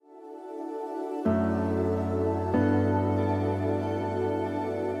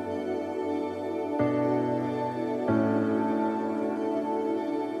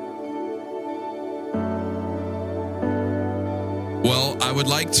I would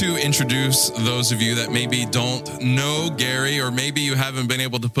like to introduce those of you that maybe don't know Gary, or maybe you haven't been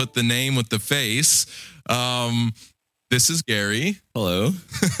able to put the name with the face. This is Gary. Hello.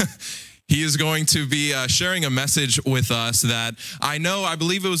 He is going to be sharing a message with us that I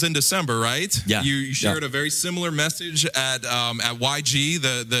believe it was in December, right? Yeah. You shared a very similar message at YG,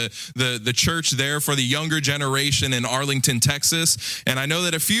 the church there for the younger generation in Arlington, Texas. And I know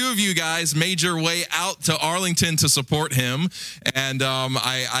that a few of you guys made your way out to Arlington to support him. And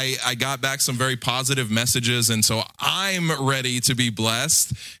I got back some very positive messages. And so I'm ready to be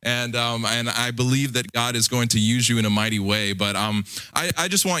blessed. And I believe that God is going to use you in a mighty way. But I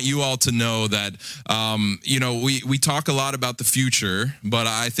just want you all to know that, we talk a lot about the future, but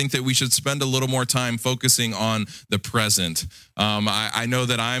I think that we should spend a little more time focusing on the present. I know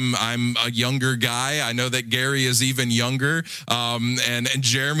that I'm a younger guy. I know that Gary is even younger, and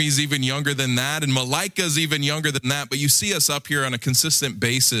Jeremy's even younger than that, and Malika's even younger than that. But you see us up here on a consistent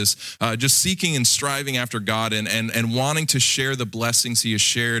basis, just seeking and striving after God and wanting to share the blessings He has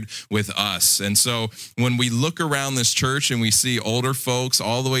shared with us. And so when we look around this church and we see older folks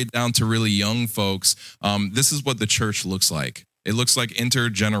all the way down to really young folks, this is what the church looks like. It looks like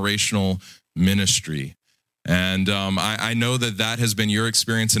intergenerational ministry. And I know that has been your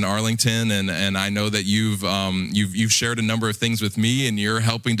experience in Arlington, and I know that you've shared a number of things with me, and you're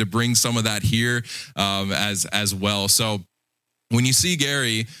helping to bring some of that here as well. So when you see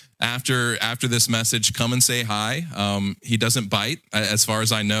Gary after this message, come and say hi. He doesn't bite, as far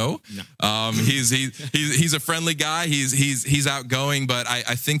as I know. No. He's a friendly guy. He's outgoing. But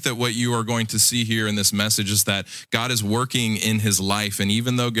I think that what you are going to see here in this message is that God is working in his life. And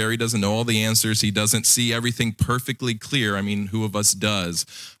even though Gary doesn't know all the answers, he doesn't see everything perfectly clear. I mean, who of us does?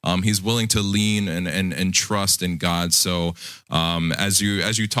 He's willing to lean and trust in God. So as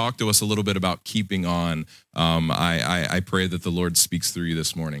you talk to us a little bit about keeping on, I pray that the Lord speaks through you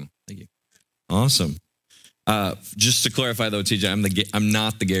this morning. Thank you. Awesome. Just to clarify though, TJ, I'm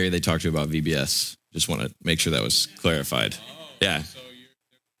not the Gary they talked to about VBS. Just want to make sure that was clarified. Yeah.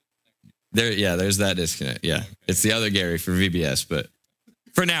 There's that disconnect. Yeah. It's the other Gary for VBS, but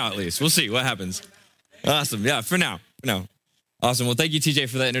for now at least, we'll see what happens. Awesome. Yeah, for now. Awesome. Well, thank you, TJ,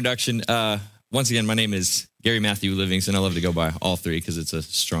 for that introduction. Once again, my name is Gary Matthew Livingston. I love to go by all three because it's a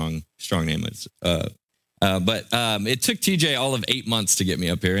strong name. But it took TJ all of 8 months to get me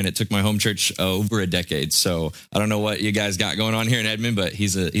up here, and it took my home church over a decade. So I don't know what you guys got going on here in Edmond, but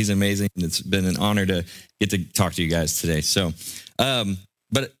he's amazing, and it's been an honor to get to talk to you guys today. So,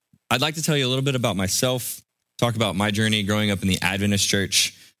 but I'd like to tell you a little bit about myself, talk about my journey growing up in the Adventist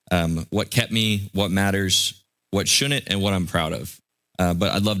church, what kept me, what matters, what shouldn't, and what I'm proud of.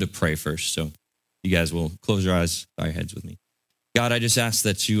 But I'd love to pray first. So you guys will close your eyes, bow your heads with me. God, I just ask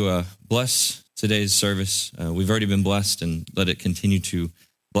that you bless today's service. We've already been blessed, and let it continue to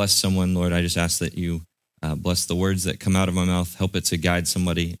bless someone. Lord, I just ask that you bless the words that come out of my mouth. Help it to guide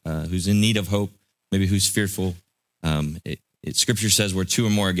somebody who's in need of hope, maybe who's fearful. Scripture says where two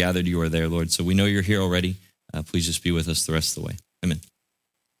or more are gathered, you are there, Lord. So we know you're here already. Please just be with us the rest of the way. Amen.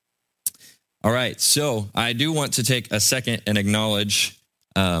 All right, so I do want to take a second and acknowledge,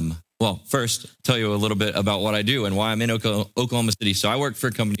 first, tell you a little bit about what I do and why I'm in Oklahoma City. So I work for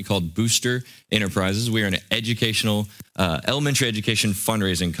a company called Booster Enterprises. We are an elementary education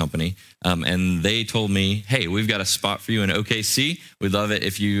fundraising company. And they told me, hey, we've got a spot for you in OKC. We'd love it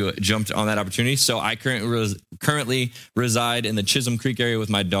if you jumped on that opportunity. So I currently reside in the Chisholm Creek area with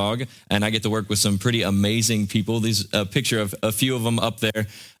my dog, and I get to work with some pretty amazing people. A picture of a few of them up there.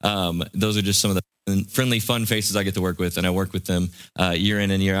 Those are just some of the friendly, fun faces I get to work with, and I work with them year in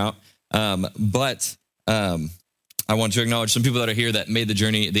and year out. But I want to acknowledge some people that are here that made the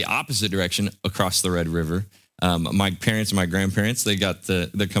journey the opposite direction across the Red River. My parents and my grandparents, they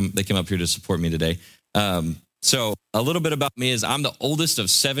came up here to support me today. So a little bit about me is I'm the oldest of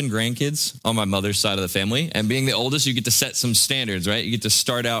 7 grandkids on my mother's side of the family. And being the oldest, you get to set some standards, right? You get to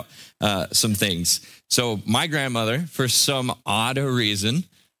start out some things. So my grandmother, for some odd reason,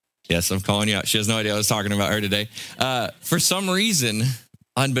 yes, I'm calling you out. She has no idea I was talking about her today. For some reason,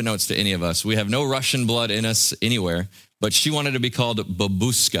 unbeknownst to any of us, we have no Russian blood in us anywhere, but she wanted to be called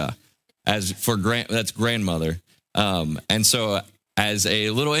Babushka, that's grandmother. And so as a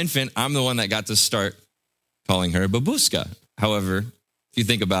little infant, I'm the one that got to start calling her Babushka. However, if you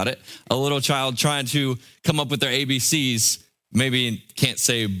think about it, a little child trying to come up with their ABCs maybe can't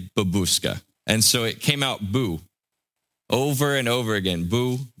say Babushka. And so it came out boo over and over again.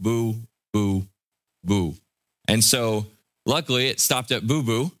 Boo, boo, boo, boo. And so luckily it stopped at boo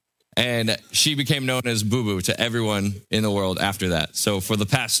boo, and she became known as Boo Boo to everyone in the world after that. So for the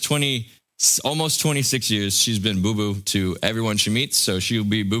past 26 almost 26 years, she's been boo-boo to everyone she meets. So she'll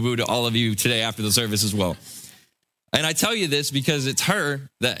be boo-boo to all of you today after the service as well. And I tell you this because it's her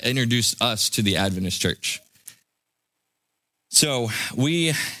that introduced us to the Adventist church. So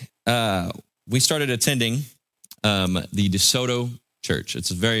we started attending the DeSoto Church.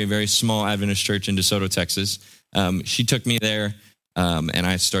 It's a very, very small Adventist church in DeSoto, Texas. She took me there, and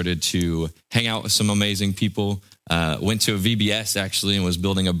I started to hang out with some amazing people. Went to a VBS, actually, and was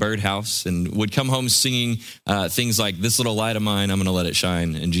building a birdhouse, and would come home singing things like, "This little light of mine, I'm going to let it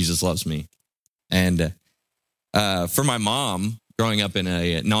shine, and Jesus loves me." And for my mom, growing up in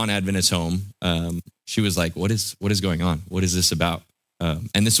a non-Adventist home, she was like, what is going on? What is this about?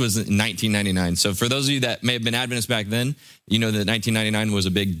 And this was in 1999. So for those of you that may have been Adventist back then, you know that 1999 was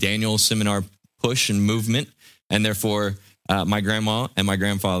a big Daniel seminar push and movement. And therefore, my grandma and my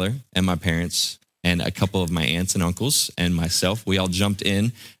grandfather and my parents and a couple of my aunts and uncles and myself, we all jumped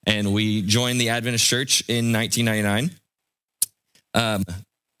in and we joined the Adventist church in 1999.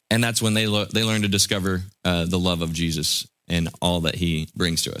 And that's when they learned to discover the love of Jesus and all that he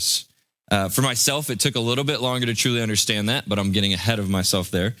brings to us. For myself, it took a little bit longer to truly understand that, but I'm getting ahead of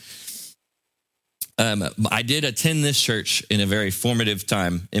myself there. I did attend this church in a very formative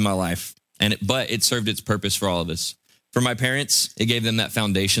time in my life, but it served its purpose for all of us. For my parents, it gave them that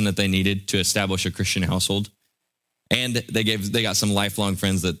foundation that they needed to establish a Christian household. And they got some lifelong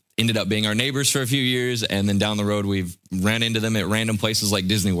friends that ended up being our neighbors for a few years. And then down the road, we've ran into them at random places like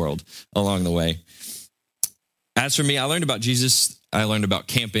Disney World along the way. As for me, I learned about Jesus. I learned about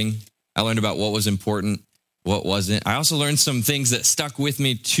camping. I learned about what was important, what wasn't. I also learned some things that stuck with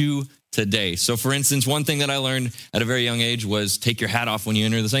me to today. So for instance, one thing that I learned at a very young age was take your hat off when you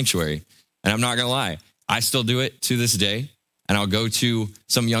enter the sanctuary. And I'm not going to lie, I still do it to this day. And I'll go to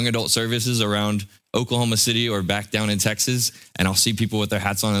some young adult services around Oklahoma City or back down in Texas, and I'll see people with their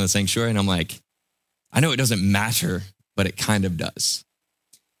hats on in the sanctuary. And I'm like, I know it doesn't matter, but it kind of does.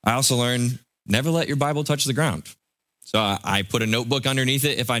 I also learned never let your Bible touch the ground. So I put a notebook underneath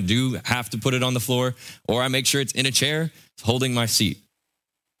it if I do have to put it on the floor, or I make sure it's in a chair holding my seat.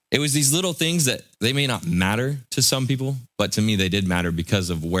 It was these little things that they may not matter to some people, but to me, they did matter because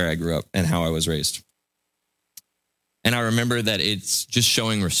of where I grew up and how I was raised. And I remember that it's just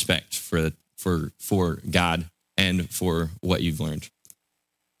showing respect for God and for what you've learned.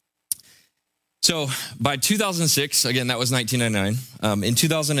 So by 2006, again, that was 1999. In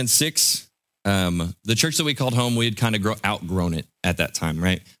 2006, the church that we called home, we had kind of outgrown it at that time,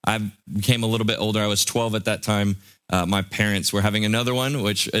 right? I became a little bit older. I was 12 at that time. My parents were having another one,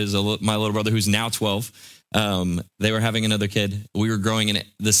 which is my little brother, who's now 12. They were having another kid. We were growing in it.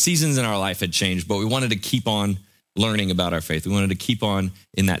 The seasons in our life had changed, but we wanted to keep on learning about our faith. We wanted to keep on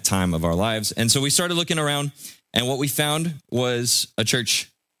in that time of our lives. And so we started looking around, and what we found was a church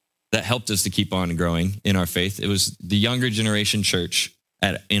that helped us to keep on growing in our faith. It was the Younger Generation Church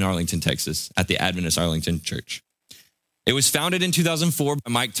in Arlington, Texas, at the Adventist Arlington Church. It was founded in 2004 by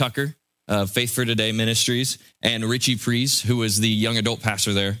Mike Tucker of Faith for Today Ministries and Richie Prees, who was the young adult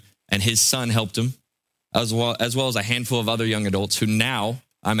pastor there, and his son helped him, as well as a handful of other young adults who now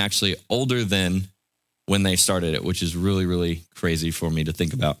I'm actually older than when they started it, which is really, really crazy for me to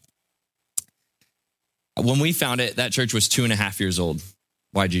think about. When we found it, that church was 2.5 years old,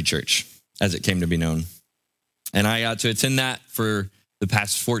 YG Church, as it came to be known. And I got to attend that for the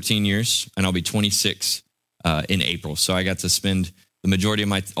past 14 years, and I'll be 26 in April. So I got to spend the majority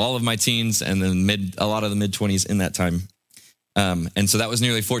of all of my teens and then a lot of the mid-20s in that time. And so that was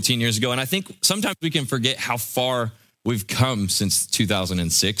nearly 14 years ago. And I think sometimes we can forget how far we've come since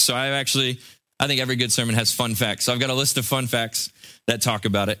 2006. So I think every good sermon has fun facts. So I've got a list of fun facts that talk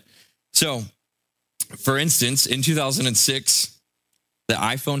about it. So, for instance, in 2006, the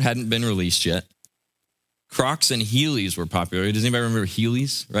iPhone hadn't been released yet. Crocs and Heelys were popular. Does anybody remember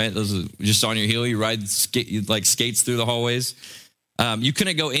Heelys, right? Those are just on your heel, you ride like skates through the hallways. You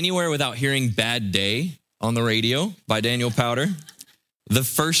couldn't go anywhere without hearing Bad Day on the radio by Daniel Powder. The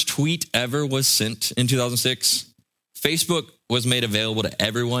first tweet ever was sent in 2006. Facebook was made available to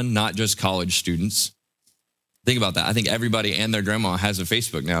everyone, not just college students. Think about that. I think everybody and their grandma has a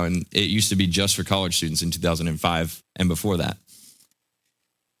Facebook now, and it used to be just for college students in 2005 and before that.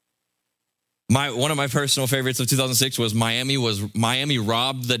 One of my personal favorites of 2006 was Miami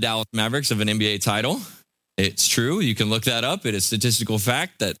robbed the Dallas Mavericks of an NBA title. It's true. You can look that up. It is statistical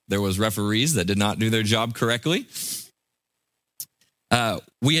fact that there was referees that did not do their job correctly.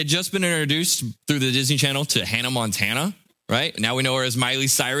 We had just been introduced through the Disney Channel to Hannah Montana, right? Now we know her as Miley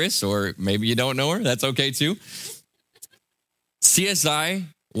Cyrus, or maybe you don't know her. That's okay too. CSI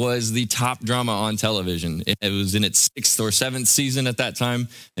was the top drama on television. It was in its 6th or 7th season at that time.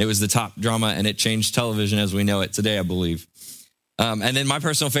 It was the top drama, and it changed television as we know it today, I believe. And then my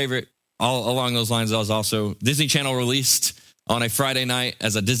personal favorite, all along those lines, was also Disney Channel released on a Friday night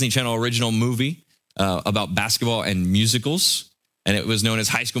as a Disney Channel original movie about basketball and musicals. And it was known as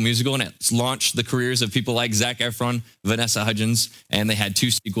High School Musical, and it launched the careers of people like Zac Efron, Vanessa Hudgens, and they had 2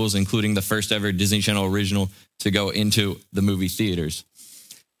 sequels, including the first ever Disney Channel original to go into the movie theaters.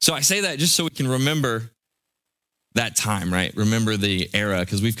 So I say that just so we can remember that time, right? Remember the era,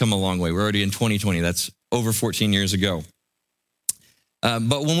 because we've come a long way. We're already in 2020. That's over 14 years ago.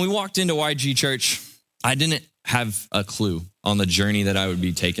 But when we walked into YG Church, I didn't have a clue on the journey that I would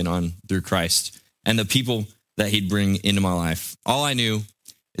be taken on through Christ and the people that he'd bring into my life. All I knew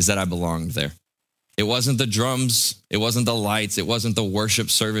is that I belonged there. It wasn't the drums, it wasn't the lights, it wasn't the worship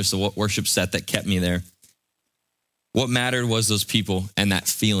service, the worship set that kept me there. What mattered was those people and that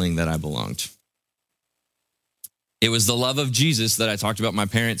feeling that I belonged. It was the love of Jesus that I talked about my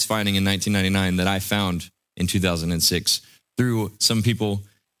parents finding in 1999 that I found in 2006 through some people.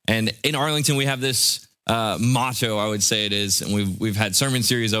 And in Arlington, we have this motto, I would say it is, and we've had sermon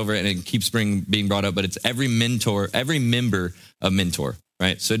series over it, and it keeps being brought up, but it's every member a mentor,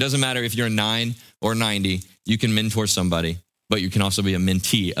 right? So it doesn't matter if you're 9 or 90, you can mentor somebody, but you can also be a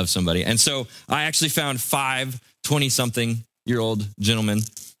mentee of somebody. And so I actually found 5 20-something-year-old gentlemen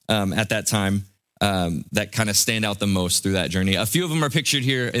at that time that kind of stand out the most through that journey. A few of them are pictured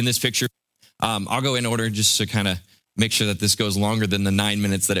here in this picture. I'll go in order just to kind of make sure that this goes longer than the 9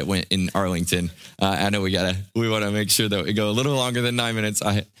 minutes that it went in Arlington. I know we want to make sure that we go a little longer than 9 minutes.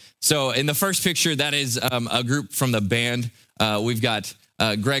 So in the first picture, that is a group from the band. We've got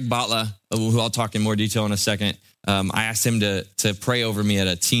Greg Botla, who I'll talk in more detail in a second. I asked him to pray over me at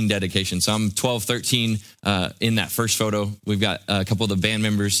a teen dedication. So I'm 12, 13 in that first photo. We've got a couple of the band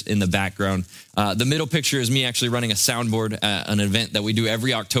members in the background. The middle picture is me actually running a soundboard at an event that we do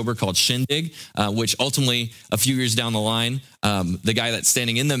every October called Shindig, which ultimately, a few years down the line, the guy that's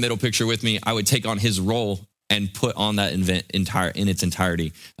standing in the middle picture with me, I would take on his role and put on that event in its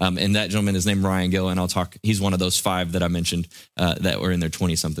entirety. And that gentleman is named Ryan Gill, and he's one of those 5 that I mentioned that were in their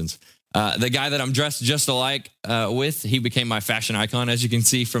 20-somethings. The guy that I'm dressed just alike with, he became my fashion icon, as you can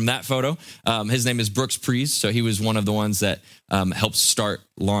see from that photo. His name is Brooks Prees, so he was one of the ones that helped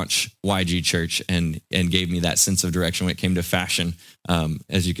launch YG Church and gave me that sense of direction when it came to fashion,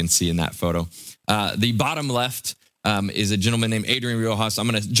 as you can see in that photo. The bottom left is a gentleman named Adrian Riojas. I'm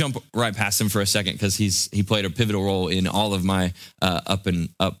going to jump right past him for a second because he played a pivotal role in all of my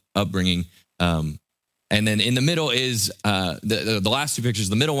upbringing. And then in the middle is the last 2 pictures.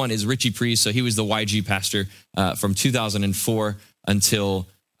 The middle one is Richie Prees. So he was the YG pastor from 2004 until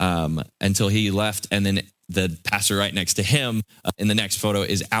he left. And then the pastor right next to him in the next photo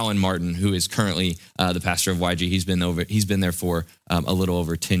is Alan Martin, who is currently the pastor of YG. He's been there for a little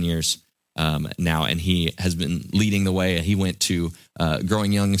over 10 years now, and he has been leading the way. He went to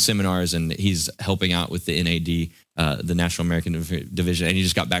Growing Young seminars, and he's helping out with the NAD, the National American Division, and he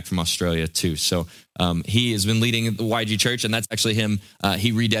just got back from Australia too. So he has been leading the YG Church, and that's actually him.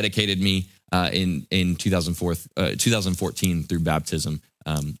 He rededicated me in 2014 through baptism.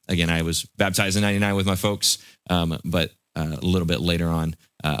 Again, I was baptized in 99 with my folks, but a little bit later on,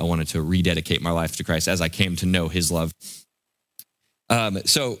 I wanted to rededicate my life to Christ as I came to know his love.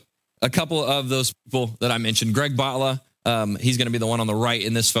 So a couple of those people that I mentioned, Greg Botla, he's going to be the one on the right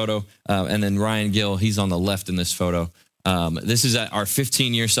in this photo. And then Ryan Gill, he's on the left in this photo. This is at our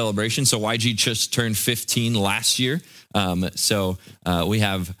 15-year celebration. So YG just turned 15 last year. We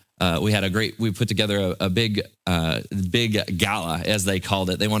put together a big gala, as they called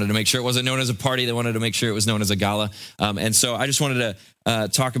it. They wanted to make sure it wasn't known as a party. They wanted to make sure it was known as a gala. And so I just wanted to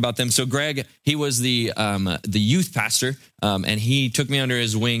talk about them. So Greg, he was the youth pastor, and he took me under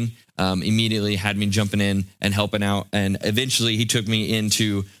his wing, immediately had me jumping in and helping out. And eventually he took me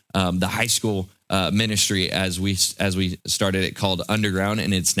into the high school ministry as we started it, called Underground,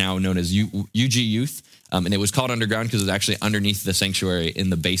 and it's now known as UG Youth. And it was called Underground because it was actually underneath the sanctuary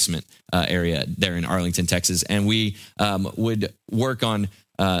in the basement area there in Arlington, Texas. And we would work on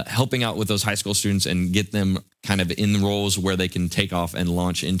helping out with those high school students and get them kind of in roles where they can take off and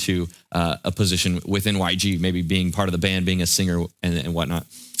launch into a position within YG, maybe being part of the band, being a singer and whatnot.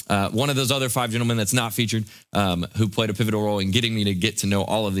 One of those other 5 gentlemen that's not featured, who played a pivotal role in getting me to get to know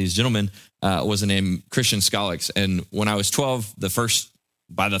all of these gentlemen, was named Christian Skolix. And when I was 12,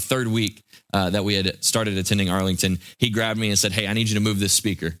 by the 3rd week that we had started attending Arlington, he grabbed me and said, "Hey, I need you to move this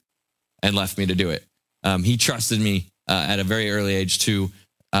speaker," and left me to do it. He trusted me at a very early age to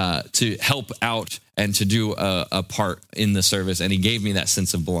to help out and to do a part in the service. And he gave me that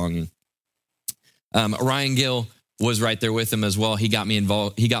sense of belonging. Ryan Gill was right there with him as well. He got me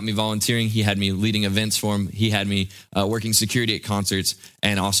involved. He got me volunteering. He had me leading events for him. He had me working security at concerts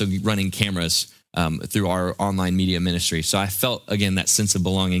and also running cameras through our online media ministry. So I felt, again, that sense of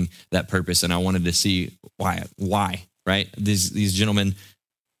belonging, that purpose, and I wanted to see why, right? These gentlemen,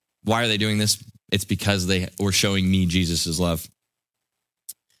 why are they doing this? It's because they were showing me Jesus' love.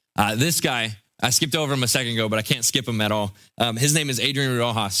 This guy, I skipped over him a second ago, but I can't skip him at all. His name is Adrian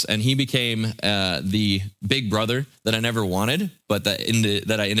Rojas, and he became the big brother that I never wanted, but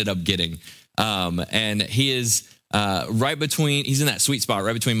that I ended up getting. And he is right between, he's in that sweet spot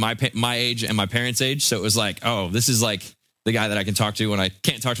right between my age and my parents' age. So it was like, oh, this is like the guy that I can talk to when I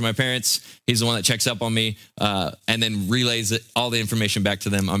can't talk to my parents. He's the one that checks up on me and then relays all the information back to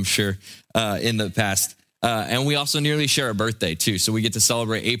them, I'm sure, in the past. And we also nearly share a birthday too. So we get to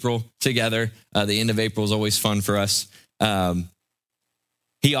celebrate April together. The end of April is always fun for us.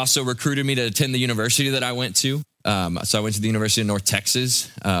 He also recruited me to attend the university that I went to. So I went to the University of North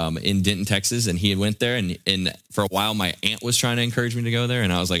Texas in Denton, Texas, and he went there. And for a while, my aunt was trying to encourage me to go there.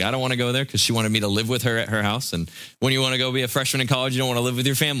 And I was like, I don't want to go there because she wanted me to live with her at her house. And when you want to go be a freshman in college, you don't want to live with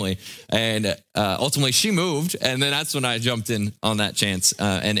your family. And ultimately, she moved. And then that's when I jumped in on that chance.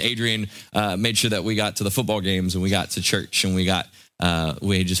 And Adrian made sure that we got to the football games and we got to church and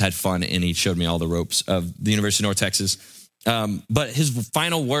we just had fun. And he showed me all the ropes of the University of North Texas. But his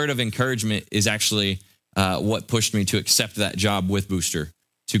final word of encouragement is actually what pushed me to accept that job with Booster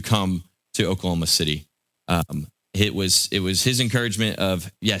to come to Oklahoma City. It was his encouragement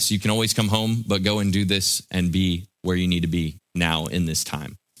of, yes, you can always come home, but go and do this and be where you need to be now in this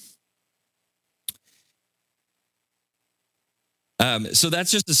time. So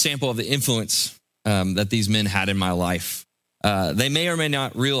that's just a sample of the influence that these men had in my life. They may or may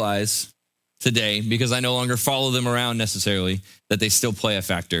not realize today, because I no longer follow them around necessarily, that they still play a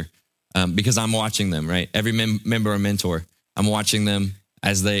factor. Because I'm watching them, right? Every member or mentor, I'm watching them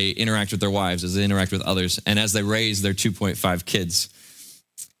as they interact with their wives, as they interact with others, and as they raise their 2.5 kids.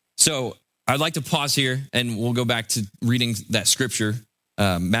 So I'd like to pause here, and we'll go back to reading that scripture,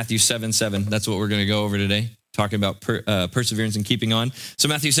 Matthew 7:7. That's what we're going to go over today, talking about perseverance and keeping on. So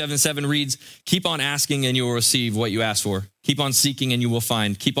Matthew 7:7 reads, "Keep on asking, and you will receive what you ask for. Keep on seeking, and you will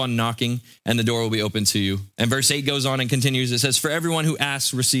find. Keep on knocking, and the door will be open to you." And verse 8 goes on and continues. It says, "For everyone who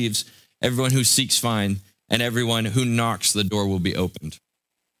asks receives. Everyone who seeks finds, and everyone who knocks, the door will be opened."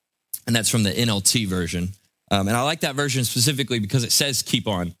 And that's from the NLT version. And I like that version specifically because it says keep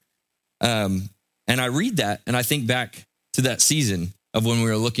on. And I read that and I think back to that season of when we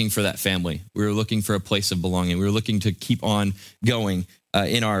were looking for that family. We were looking for a place of belonging. We were looking to keep on going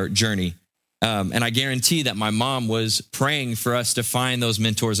in our journey. And I guarantee that my mom was praying for us to find those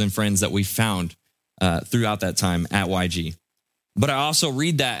mentors and friends that we found throughout that time at YG. But I also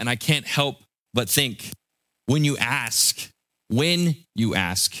read that and I can't help but think, when you ask,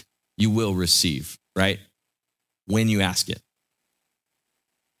 you will receive, right? When you ask it.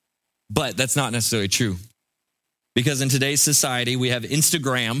 But that's not necessarily true. Because in today's society, we have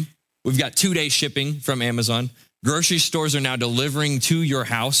Instagram. We've got 2-day shipping from Amazon. Grocery stores are now delivering to your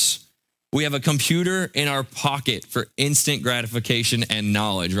house. We have a computer in our pocket for instant gratification and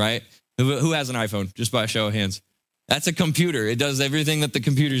knowledge, right? Who has an iPhone? Just by a show of hands. That's a computer. It does everything that the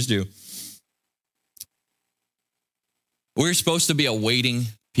computers do. We're supposed to be a waiting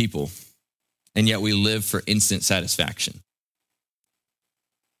people, and yet we live for instant satisfaction.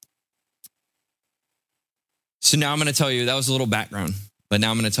 So now I'm going to tell you, that was a little background, but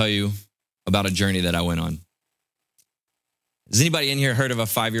now I'm going to tell you about a journey that I went on. Has anybody in here heard of a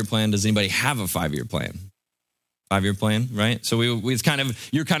 5-year plan? Does anybody have a 5-year plan? 5-year plan, right? So you're kind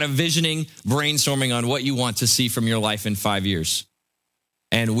of visioning, brainstorming on what you want to see from your life in 5 years.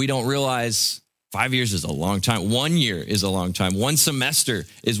 And we don't realize 5 years is a long time. 1 year is a long time. 1 semester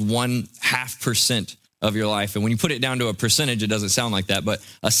is 0.5% of your life. And when you put it down to a percentage, it doesn't sound like that, but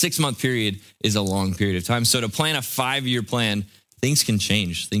a 6-month period is a long period of time. So to plan a 5-year plan, things can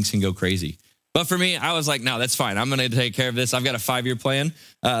change. Things can go crazy. But for me, I was like, no, that's fine. I'm going to take care of this. I've got a 5-year plan.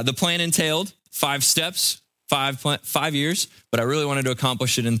 The plan entailed 5 steps, 5 years, but I really wanted to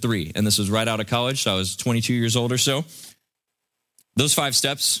accomplish it in 3. And this was right out of college. So I was 22 years old or so. Those 5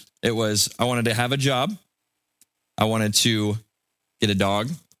 steps, it was, I wanted to have a job. I wanted to get a dog,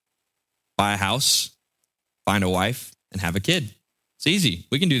 buy a house, find a wife, and have a kid. It's easy.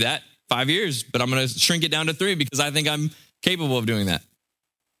 We can do that. 5 years, but I'm going to shrink it down to 3 because I think I'm capable of doing that.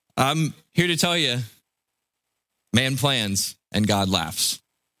 I'm here to tell you, man plans and God laughs.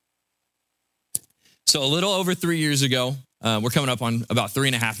 So a little over 3 years ago, We're coming up on about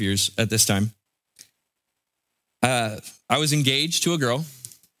 3.5 years at this time. I was engaged to a girl,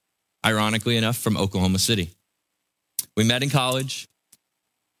 ironically enough, from Oklahoma City. We met in college,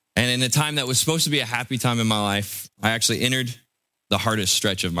 and in a time that was supposed to be a happy time in my life, I actually entered the hardest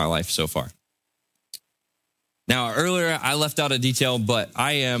stretch of my life so far. Now, earlier I left out a detail, but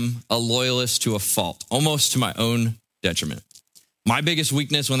I am a loyalist to a fault, almost to my own detriment. My biggest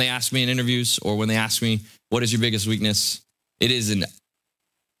weakness when they ask me in interviews or when they ask me, what is your biggest weakness? It is an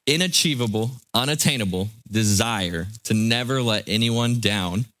inachievable, unattainable desire to never let anyone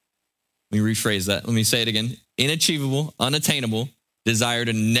down. Let me rephrase that. Let me say it again. Inachievable, unattainable desire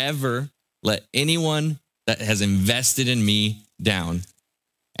to never let anyone that has invested in me down.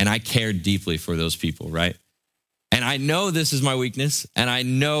 And I care deeply for those people, right? And I know this is my weakness, and I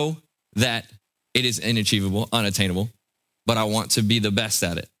know that it is inachievable, unattainable, but I want to be the best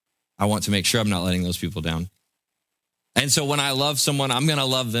at it. I want to make sure I'm not letting those people down. And so when I love someone, I'm going to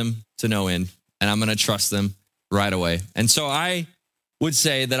love them to no end, and I'm going to trust them right away. And so I would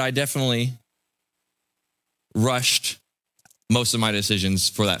say that I definitely rushed most of my decisions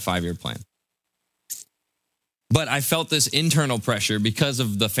for that 5-year plan. But I felt this internal pressure because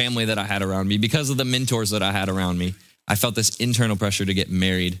of the family that I had around me, because of the mentors that I had around me. I felt this internal pressure to get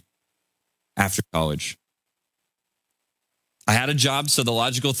married after college. I had a job, so the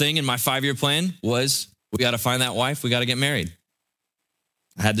logical thing in my 5-year plan was we got to find that wife, we got to get married.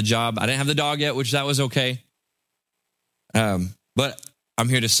 I had the job. I didn't have the dog yet, which that was okay. But I'm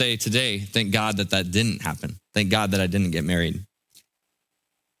here to say today, thank God that didn't happen. Thank God that I didn't get married.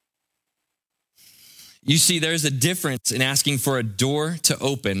 You see, there's a difference in asking for a door to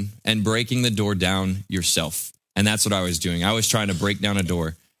open and breaking the door down yourself. And that's what I was doing. I was trying to break down a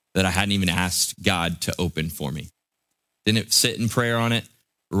door that I hadn't even asked God to open for me. Didn't sit in prayer on it,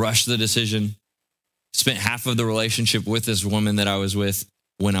 rushed the decision, spent half of the relationship with this woman that I was with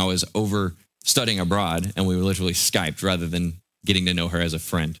when I was over studying abroad, and we were literally Skyped rather than getting to know her as a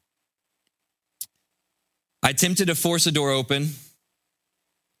friend. I attempted to force a door open,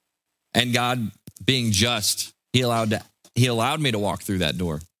 and God, being just, he allowed me to walk through that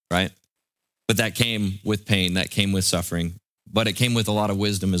door, right? But that came with pain, that came with suffering, but it came with a lot of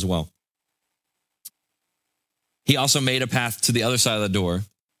wisdom as well. He also made a path to the other side of the door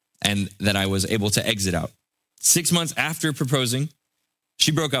and that I was able to exit out. 6 months after proposing,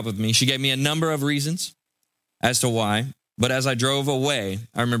 she broke up with me. She gave me a number of reasons as to why, but as I drove away,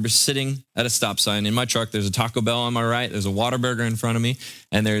 I remember sitting at a stop sign in my truck. There's a Taco Bell on my right, there's a Whataburger in front of me,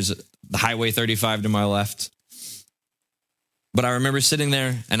 and there's the Highway 35 to my left. But I remember sitting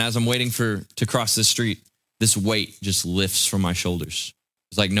there, and as I'm waiting to cross the street, this weight just lifts from my shoulders.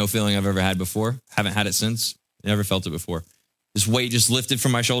 It's like no feeling I've ever had before. Haven't had it since. Never felt it before. This weight just lifted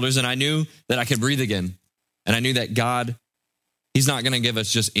from my shoulders, and I knew that I could breathe again. And I knew that God, he's not going to give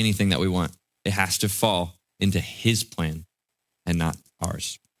us just anything that we want. It has to fall into his plan and not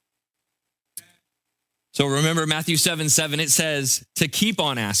ours. So remember Matthew 7:7, it says to keep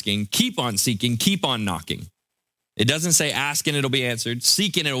on asking, keep on seeking, keep on knocking. It doesn't say ask and it'll be answered,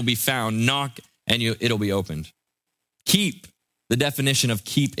 seek and it'll be found, knock and it'll be opened. Keep, the definition of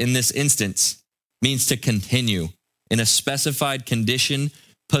keep in this instance, means to continue in a specified condition,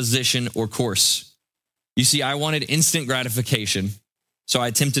 position, or course. You see, I wanted instant gratification, so I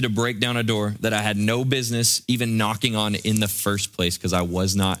attempted to break down a door that I had no business even knocking on in the first place because I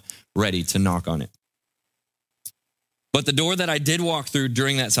was not ready to knock on it. But the door that I did walk through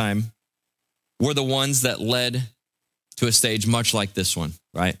during that time were the ones that led to a stage much like this one,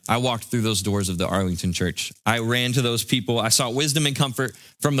 right? I walked through those doors of the Arlington church. I ran to those people. I sought wisdom and comfort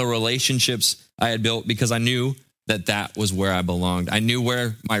from the relationships I had built because I knew that that was where I belonged. I knew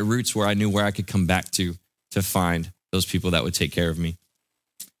where my roots were. I knew where I could come back to find those people that would take care of me.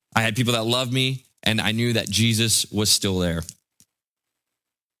 I had people that loved me, and I knew that Jesus was still there.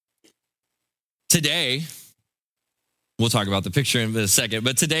 Today, we'll talk about the picture in a second,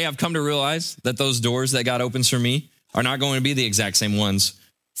 but today I've come to realize that those doors that God opens for me are not going to be the exact same ones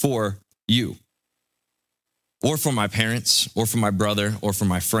for you, or for my parents, or for my brother, or for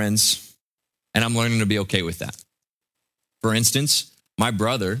my friends, and I'm learning to be okay with that. For instance, my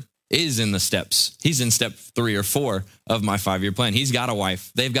brother is in the steps. He's in step 3 or 4 of my 5-year plan. He's got a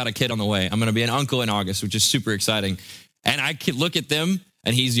wife. They've got a kid on the way. I'm going to be an uncle in August, which is super exciting. And I could look at them,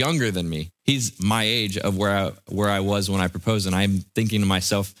 and he's younger than me. He's my age of where I was when I proposed, and I'm thinking to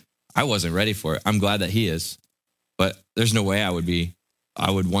myself, I wasn't ready for it. I'm glad that he is. But there's no way I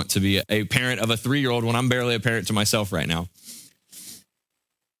would want to be a parent of a 3-year-old when I'm barely a parent to myself right now.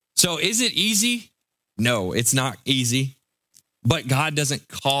 So is it easy? No, it's not easy. But God doesn't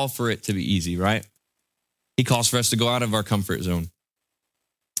call for it to be easy, right? He calls for us to go out of our comfort zone.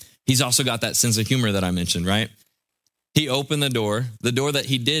 He's also got that sense of humor that I mentioned, right? He opened the door that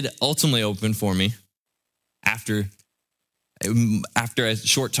he did ultimately open for me after a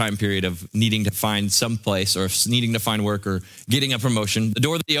short time period of needing to find some place or needing to find work or getting a promotion. The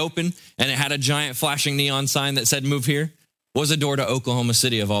door that he opened, and it had a giant flashing neon sign that said move here, was a door to Oklahoma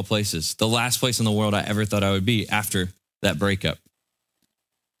City of all places. The last place in the world I ever thought I would be after that breakup.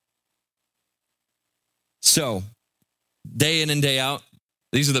 So, day in and day out,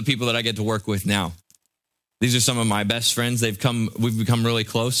 these are the people that I get to work with now. These are some of my best friends. We've become really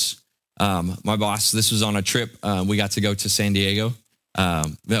close. My boss, this was on a trip. We got to go to San Diego.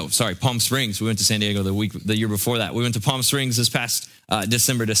 Palm Springs. We went to San Diego the year before that. We went to Palm Springs this past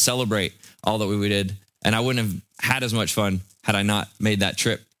December to celebrate all that we did. And I wouldn't have had as much fun had I not made that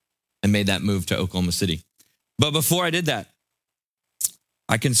trip and made that move to Oklahoma City. But before I did that,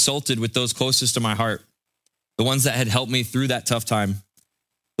 I consulted with those closest to my heart, the ones that had helped me through that tough time,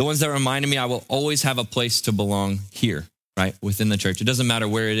 the ones that reminded me I will always have a place to belong here, right, within the church. It doesn't matter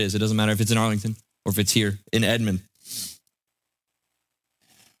where it is. It doesn't matter if it's in Arlington or if it's here in Edmond.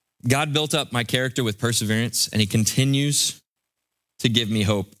 God built up my character with perseverance, and he continues to give me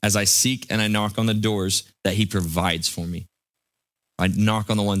hope as I seek and I knock on the doors that he provides for me. I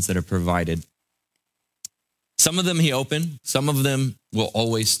knock on the ones that are provided. Some of them he opened, some of them will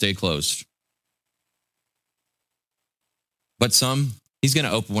always stay closed. But some he's going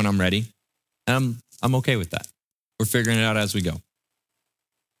to open when I'm ready, and I'm okay with that. We're figuring it out as we go.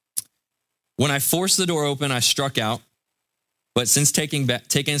 When I forced the door open, I struck out. But since taking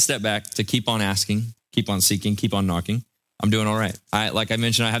a step back to keep on asking, keep on seeking, keep on knocking, I'm doing all right. Like I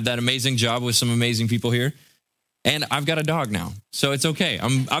mentioned, I have that amazing job with some amazing people here, and I've got a dog now, so it's okay.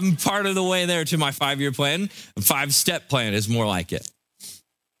 I'm part of the way there to my 5-year plan. A 5-step plan is more like it.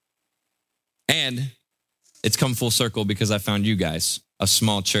 And it's come full circle because I found you guys, a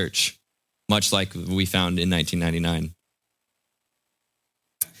small church, much like we found in 1999.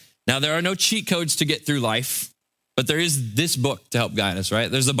 Now, there are no cheat codes to get through life, but there is this book to help guide us, right?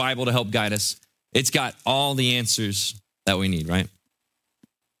 There's the Bible to help guide us. It's got all the answers that we need, right?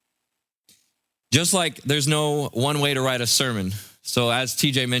 Just like there's no one way to write a sermon. So as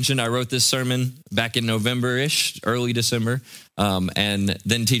TJ mentioned, I wrote this sermon back in November-ish, early December. And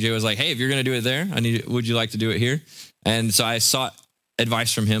then TJ was like, hey, if you're going to do it there, would you like to do it here? And so I sought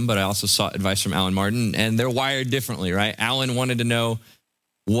advice from him, but I also sought advice from Alan Martin. And they're wired differently, right? Alan wanted to know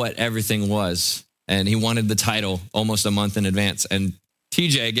what everything was, and he wanted the title almost a month in advance. And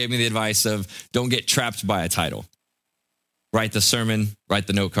TJ gave me the advice of don't get trapped by a title. Write the sermon, write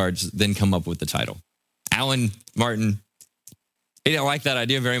the note cards, then come up with the title. Alan Martin, he didn't like that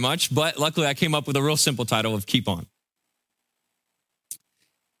idea very much, but luckily I came up with a real simple title of Keep On.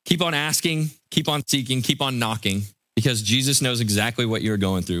 Keep on asking, keep on seeking, keep on knocking, because Jesus knows exactly what you're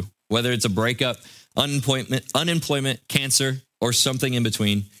going through. Whether it's a breakup, unemployment, cancer, or something in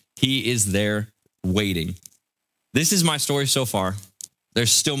between, he is there waiting. This is my story so far.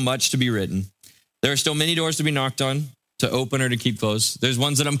 There's still much to be written. There are still many doors to be knocked on, to open or to keep closed. There's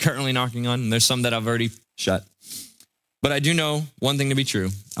ones that I'm currently knocking on, and there's some that I've already shut. But I do know one thing to be true.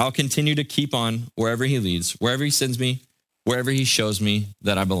 I'll continue to keep on wherever he leads, wherever he sends me, wherever he shows me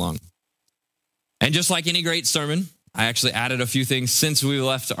that I belong. And just like any great sermon, I actually added a few things since we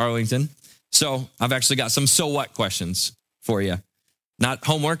left Arlington. So I've actually got some so what questions for you. Not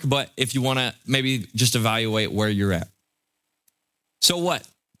homework, but if you want to maybe just evaluate where you're at. So what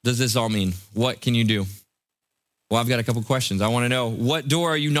does this all mean? What can you do? Well, I've got a couple questions. I want to know, what door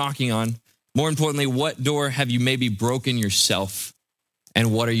are you knocking on? More importantly, what door have you maybe broken yourself?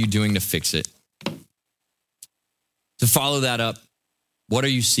 And what are you doing to fix it? To follow that up, what are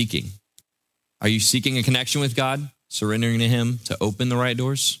you seeking? Are you seeking a connection with God, surrendering to him to open the right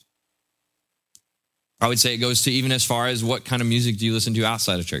doors? I would say it goes to even as far as what kind of music do you listen to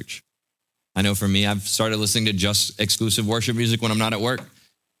outside of church? I know for me, I've started listening to just exclusive worship music when I'm not at work,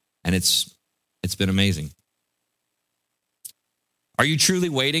 and it's been amazing. Are you truly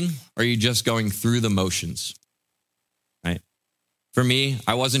waiting, or are you just going through the motions? Right? For me,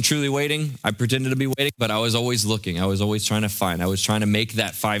 I wasn't truly waiting. I pretended to be waiting, but I was always looking. I was always trying to find. I was trying to make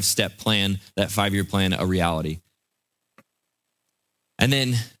that 5-step plan, that 5-year plan a reality. And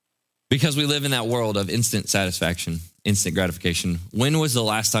then, because we live in that world of instant satisfaction, instant gratification, when was the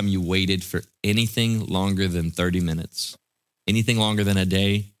last time you waited for anything longer than 30 minutes? Anything longer than a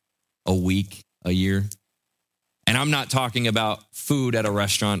day, a week, a year? And I'm not talking about food at a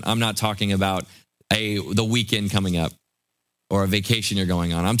restaurant. I'm not talking about the weekend coming up or a vacation you're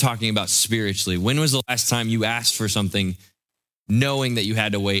going on. I'm talking about spiritually. When was the last time you asked for something knowing that you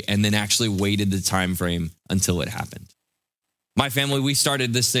had to wait, and then actually waited the time frame until it happened. My family, we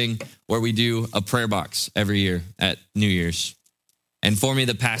started this thing where we do a prayer box every year at New Year's. And for me,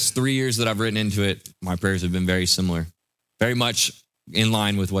 the past 3 years that I've written into it, my prayers have been very similar, very much in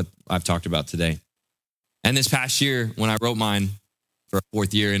line with what I've talked about today. And this past year, when I wrote mine for a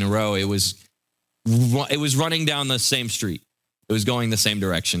fourth year in a row, it was running down the same street. It was going the same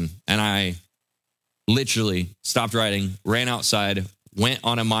direction. And I literally stopped writing, ran outside, went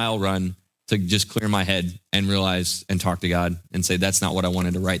on a mile run to just clear my head and realize and talk to God and say, that's not what I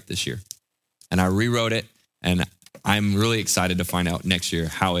wanted to write this year. And I rewrote it, and I'm really excited to find out next year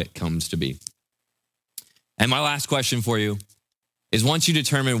how it comes to be. And my last question for you is, once you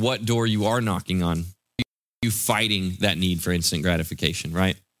determine what door you are knocking on, are you fighting that need for instant gratification,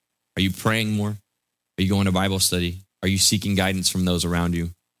 right? Are you praying more? Are you going to Bible study? Are you seeking guidance from those around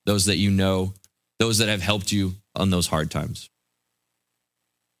you, those that you know, those that have helped you on those hard times?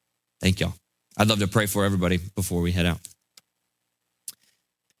 Thank y'all. I'd love to pray for everybody before we head out.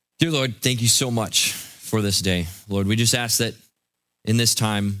 Dear Lord, thank you so much for this day. Lord, we just ask that in this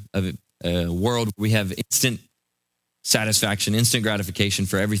time of a world where we have instant satisfaction, instant gratification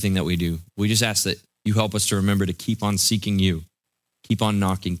for everything that we do, we just ask that you help us to remember to keep on seeking you, keep on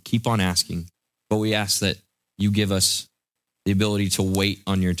knocking, keep on asking. But we ask that you give us the ability to wait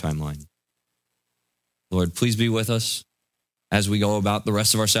on your timeline. Lord, please be with us as we go about the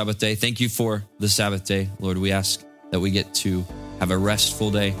rest of our Sabbath day. Thank you for the Sabbath day. Lord, we ask that we get to have a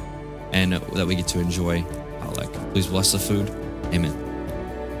restful day and that we get to enjoy potluck. Please bless the food. Amen.